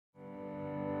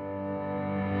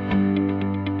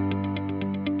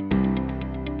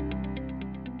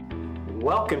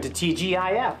Welcome to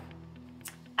TGIF.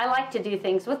 I like to do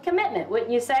things with commitment, wouldn't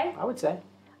you say? I would say.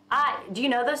 Do you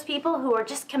know those people who are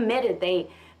just committed? They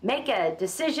make a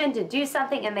decision to do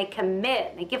something and they commit,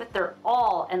 and they give it their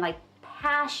all, and like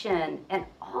passion and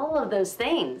all of those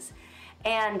things.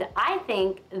 And I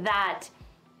think that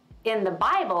in the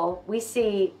Bible, we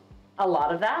see a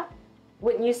lot of that,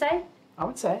 wouldn't you say? I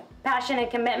would say. Passion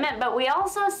and commitment, but we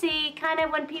also see kind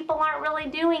of when people aren't really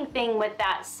doing things with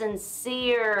that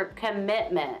sincere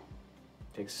commitment.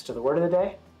 Takes us to the word of the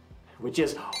day, which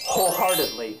is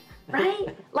wholeheartedly.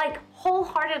 Right? Like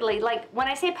wholeheartedly. Like when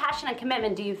I say passion and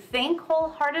commitment, do you think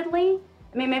wholeheartedly?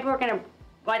 I mean, maybe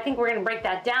I think we're gonna break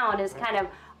that down as kind of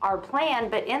our plan,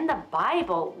 but in the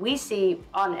Bible, we see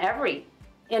on every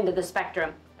end of the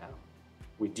spectrum. Yeah.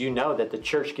 We do know that the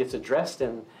church gets addressed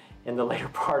in the later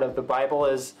part of the Bible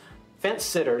as fence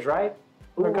sitters, right?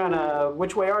 We're kind of,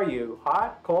 which way are you?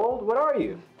 Hot, cold, what are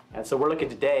you? And so we're looking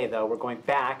today, though, we're going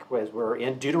back as we're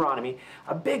in Deuteronomy,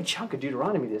 a big chunk of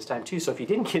Deuteronomy this time, too. So if you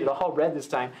didn't get it all read this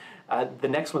time, the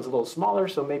next one's a little smaller,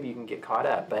 so maybe you can get caught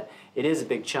up. But it is a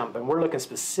big chunk. And we're looking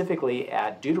specifically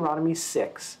at Deuteronomy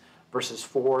 6, verses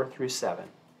 4 through 7.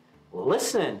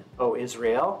 Listen, O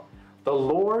Israel, the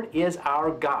Lord is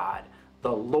our God,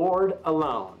 the Lord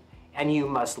alone. And you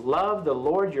must love the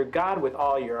Lord your God with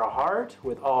all your heart,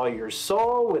 with all your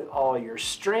soul, with all your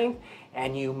strength,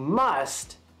 and you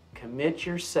must commit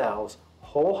yourselves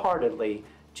wholeheartedly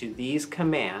to these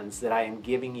commands that I am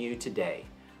giving you today.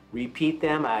 Repeat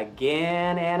them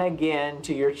again and again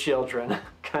to your children.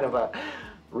 Kind of a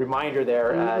reminder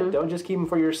there. Don't just keep them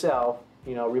for yourself.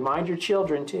 You know, remind your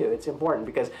children too. It's important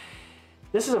because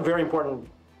this is a very important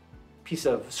piece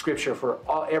of scripture for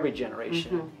every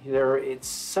generation. It's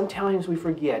sometimes we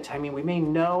forget. I mean, we may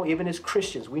know, even as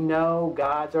Christians, we know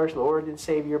God's our Lord and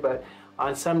Savior, but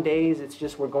on some days it's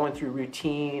just we're going through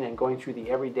routine and going through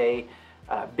the everyday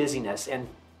busyness. And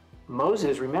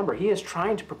Moses, remember, he is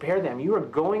trying to prepare them. You are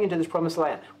going into this promised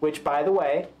land, which, by the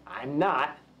way, I'm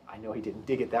not. I know he didn't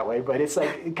dig it that way, but it's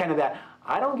like kind of that,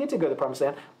 I don't get to go to the promised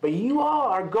land, but you all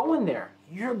are going there.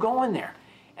 You're going there.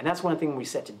 And that's one thing we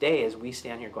said today as we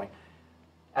stand here going,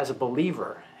 as a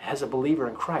believer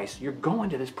in Christ, you're going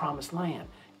to this promised land,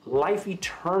 life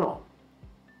eternal.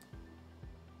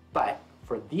 But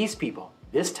for these people,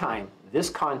 this time, this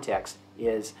context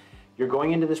is you're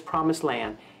going into this promised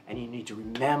land and you need to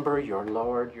remember your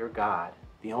Lord, your God,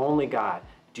 the only God.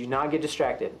 Do not get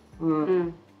distracted.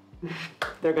 They're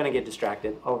going to get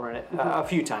distracted over a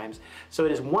few times. So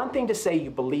it is one thing to say you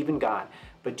believe in God,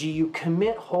 but do you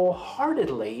commit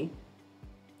wholeheartedly?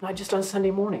 Not just on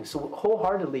Sunday morning. So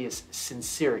wholeheartedly is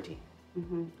sincerity.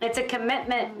 It's a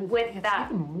commitment with that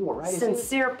even more, right?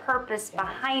 sincere purpose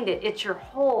behind it. It's your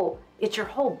whole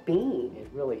being.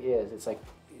 It really is. It's like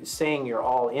saying you're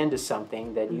all into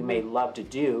something that you may love to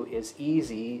do is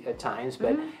easy at times,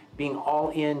 but being all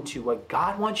into what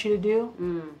God wants you to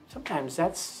do, sometimes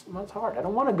that's hard. I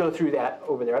don't want to go through that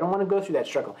over there. I don't want to go through that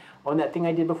struggle. On that thing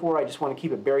I did before, I just want to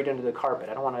keep it buried under the carpet.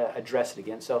 I don't want to address it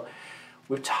again. So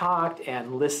we've talked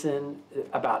and listened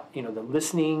about, the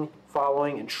listening,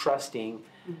 following, and trusting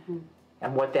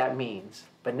and what that means.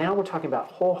 But now we're talking about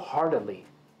wholeheartedly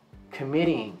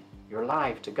committing your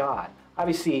life to God.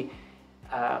 Obviously,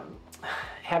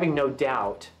 having no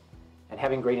doubt and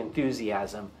having great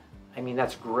enthusiasm, I mean,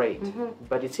 that's great.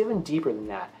 But it's even deeper than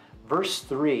that. Verse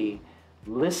 3,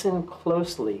 listen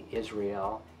closely,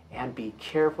 Israel, and be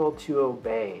careful to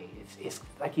obey. It's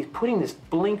like he's putting this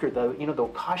blinker, the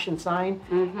caution sign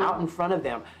out in front of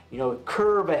them.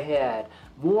 Curve ahead,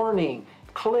 warning,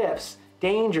 cliffs,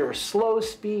 danger, slow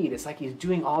speed. It's like he's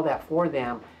doing all that for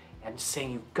them and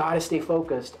saying you've got to stay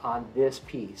focused on this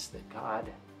piece, that God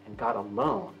and God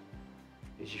alone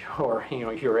is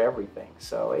your everything.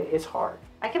 So it's hard.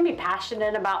 I can be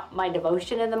passionate about my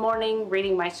devotion in the morning,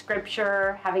 reading my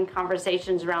scripture, having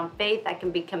conversations around faith. I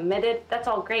can be committed. That's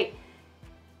all great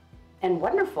and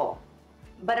wonderful.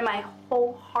 But am I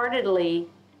wholeheartedly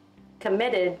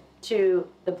committed to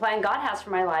the plan God has for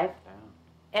my life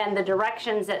and the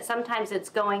directions that sometimes it's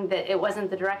going that it wasn't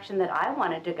the direction that I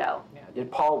wanted to go? Yeah.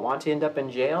 Did Paul want to end up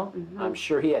in jail? I'm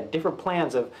sure he had different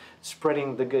plans of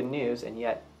spreading the good news, and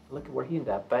yet look at where he ended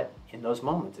up. But in those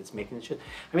moments, it's making the choice.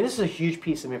 I mean, this is a huge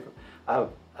piece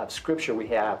of scripture we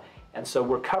have, and so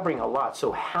we're covering a lot.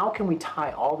 So how can we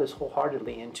tie all this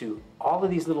wholeheartedly into all of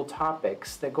these little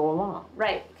topics that go along?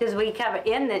 Right, because we cover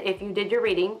if you did your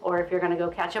reading, or if you're going to go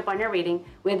catch up on your reading,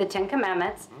 we had the 10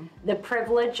 Commandments. The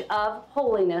privilege of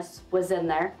holiness was in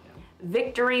there.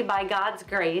 Victory by God's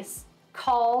grace.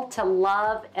 Call to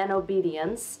love and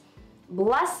obedience.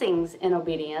 Blessings in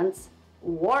obedience.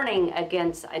 Warning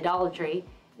against idolatry.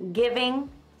 Giving,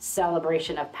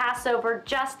 celebration of Passover,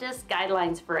 justice,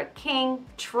 guidelines for a king,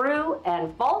 true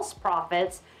and false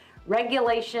prophets,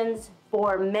 regulations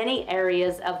for many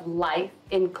areas of life,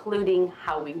 including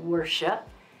how we worship.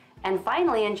 And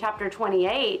finally, in chapter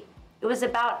 28, it was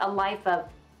about a life of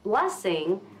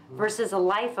blessing versus a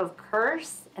life of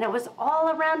curse, and it was all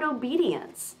around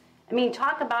obedience. I mean,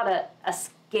 talk about a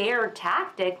scare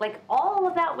tactic. Like, all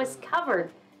of that was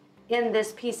covered in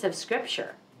this piece of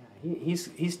scripture.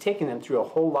 He's taking them through a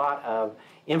whole lot of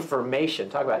information.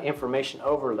 Talk about information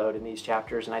overload in these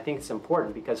chapters, and I think it's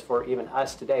important because for even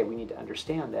us today, we need to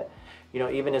understand that,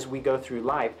 even as we go through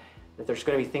life, that there's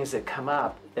going to be things that come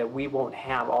up that we won't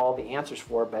have all the answers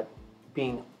for, but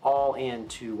being all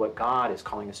into what God is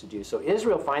calling us to do. So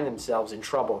Israel find themselves in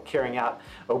trouble carrying out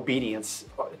obedience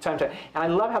time to time. And I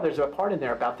love how there's a part in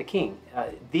there about the king.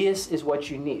 This is what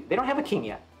you need. They don't have a king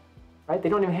yet, right? They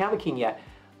don't even have a king yet,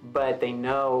 but they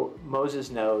know,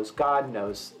 Moses knows, God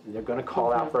knows, they're going to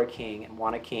call out for a king and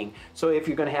want a king. So if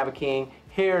you're going to have a king,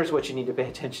 here's what you need to pay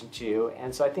attention to.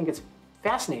 And so I think it's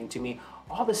fascinating to me,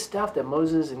 all the stuff that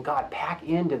Moses and God pack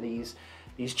into these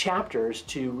chapters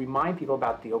to remind people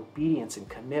about the obedience and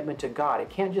commitment to God. It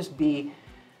can't just be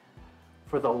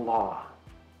for the law.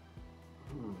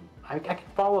 I can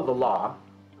follow the law,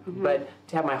 but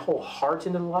to have my whole heart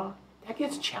into the law, that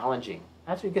gets challenging.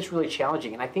 That's what gets really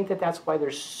challenging. And I think that that's why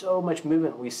there's so much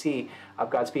movement we see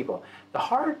of God's people. The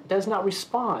heart does not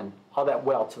respond all that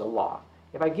well to the law.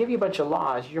 If I give you a bunch of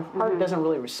laws, your heart doesn't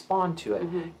really respond to it.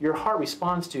 Your heart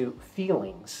responds to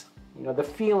feelings. The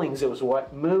feelings is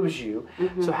what moves you.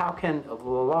 So how can the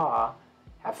law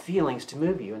have feelings to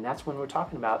move you? And that's when we're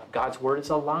talking about God's word is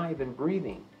alive and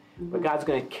breathing. But God's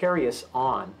going to carry us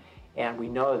on. And we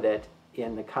know that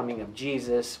in the coming of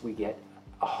Jesus, we get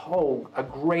a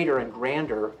greater and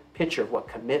grander picture of what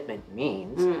commitment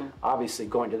means. Obviously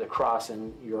going to the cross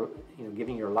and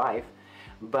giving your life,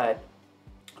 but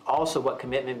also what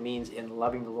commitment means in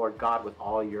loving the Lord God with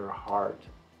all your heart.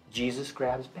 Jesus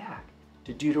grabs back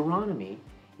to Deuteronomy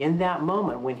in that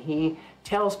moment when he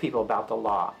tells people about the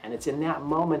law. And it's in that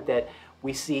moment that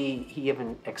we see he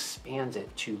even expands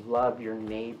it to love your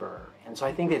neighbor. And so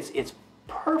I think it's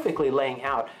perfectly laying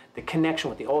out the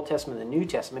connection with the Old Testament and the New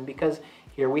Testament, because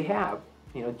here we have,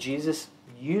 Jesus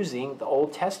using the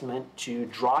Old Testament to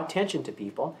draw attention to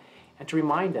people and to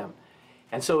remind them.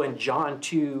 And so in John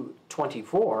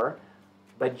 2:24,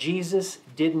 but Jesus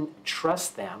didn't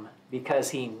trust them because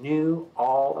he knew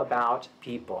all about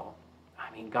people. I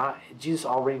mean, Jesus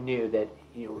already knew that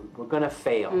we're going to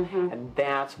fail, and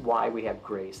that's why we have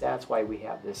grace. That's why we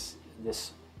have this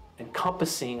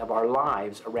encompassing of our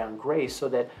lives around grace, so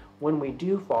that when we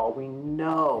do fall, we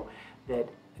know that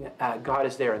God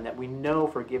is there and that we know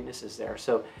forgiveness is there.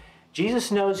 So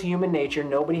Jesus knows human nature.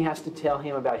 Nobody has to tell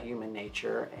him about human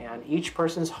nature. And each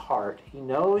person's heart, he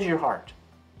knows your heart.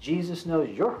 Jesus knows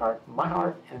your heart, my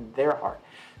heart, and their heart.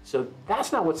 So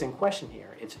that's not what's in question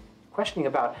here. It's questioning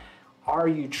about, are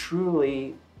you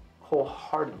truly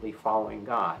wholeheartedly following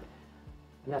God?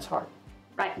 And that's hard.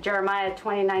 Right, Jeremiah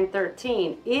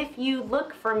 29:13. If you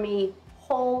look for me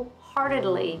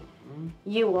wholeheartedly,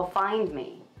 you will find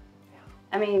me.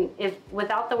 I mean, if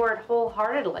without the word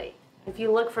wholeheartedly, if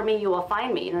you look for me, you will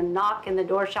find me. Knock and the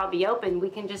door shall be open. We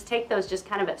can just take those just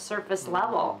kind of at surface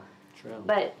level. True.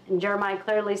 But Jeremiah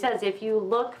clearly says, if you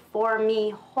look for me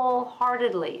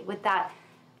wholeheartedly, with that,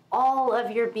 all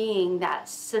of your being, that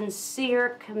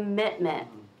sincere commitment,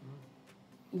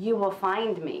 you will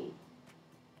find me.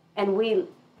 And we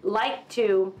like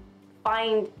to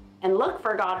find and look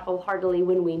for God wholeheartedly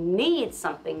when we need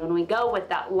something, when we go with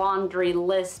that laundry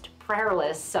list, prayer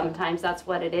list. Sometimes that's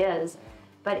what it is.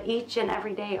 But each and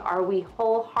every day, are we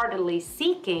wholeheartedly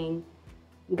seeking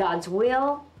God's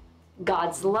will,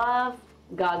 God's love,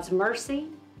 God's mercy?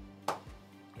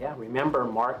 Yeah, remember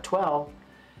Mark 12,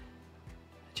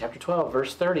 chapter 12,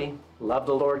 verse 30. Love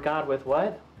the Lord God with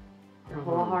what? Your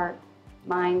whole heart,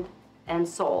 mind, and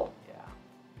soul. Yeah.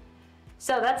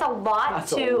 So that's a lot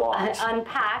to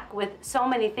unpack with so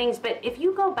many things. But if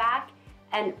you go back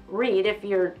and read, if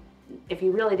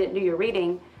you really didn't do your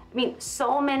reading, I mean,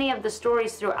 so many of the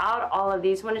stories throughout all of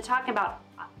these, when we're talking about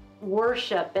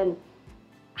worship and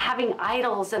having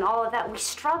idols and all of that, we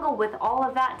struggle with all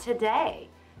of that today.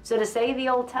 So to say the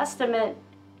Old Testament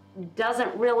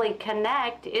doesn't really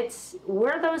connect,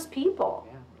 we're those people.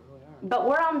 Yeah, we really are. But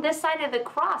we're on this side of the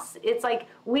cross. It's like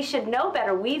we should know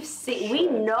better. We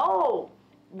know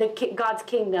God's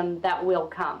kingdom that will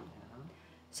come. Yeah.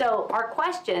 So our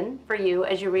question for you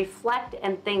as you reflect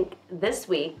and think this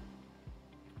week,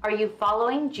 are you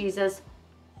following Jesus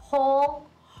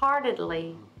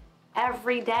wholeheartedly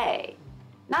every day?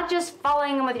 Not just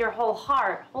following him with your whole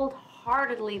heart,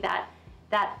 wholeheartedly, that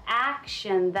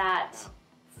action, that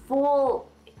full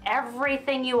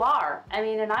everything you are. I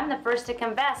mean, and I'm the first to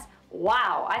confess,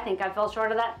 wow, I think I fell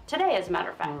short of that today, as a matter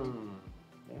of fact.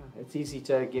 Yeah, it's easy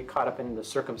to get caught up in the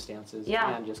circumstances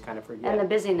and just kind of forget. And the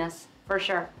busyness, for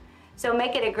sure. So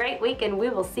make it a great week, and we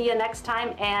will see you next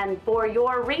time. And for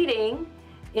your reading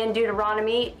in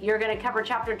Deuteronomy, you're going to cover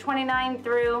chapter 29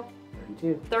 through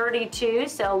 32,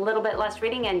 so a little bit less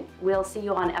reading, and we'll see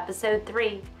you on episode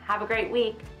 3. Have a great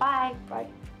week. Bye. Bye.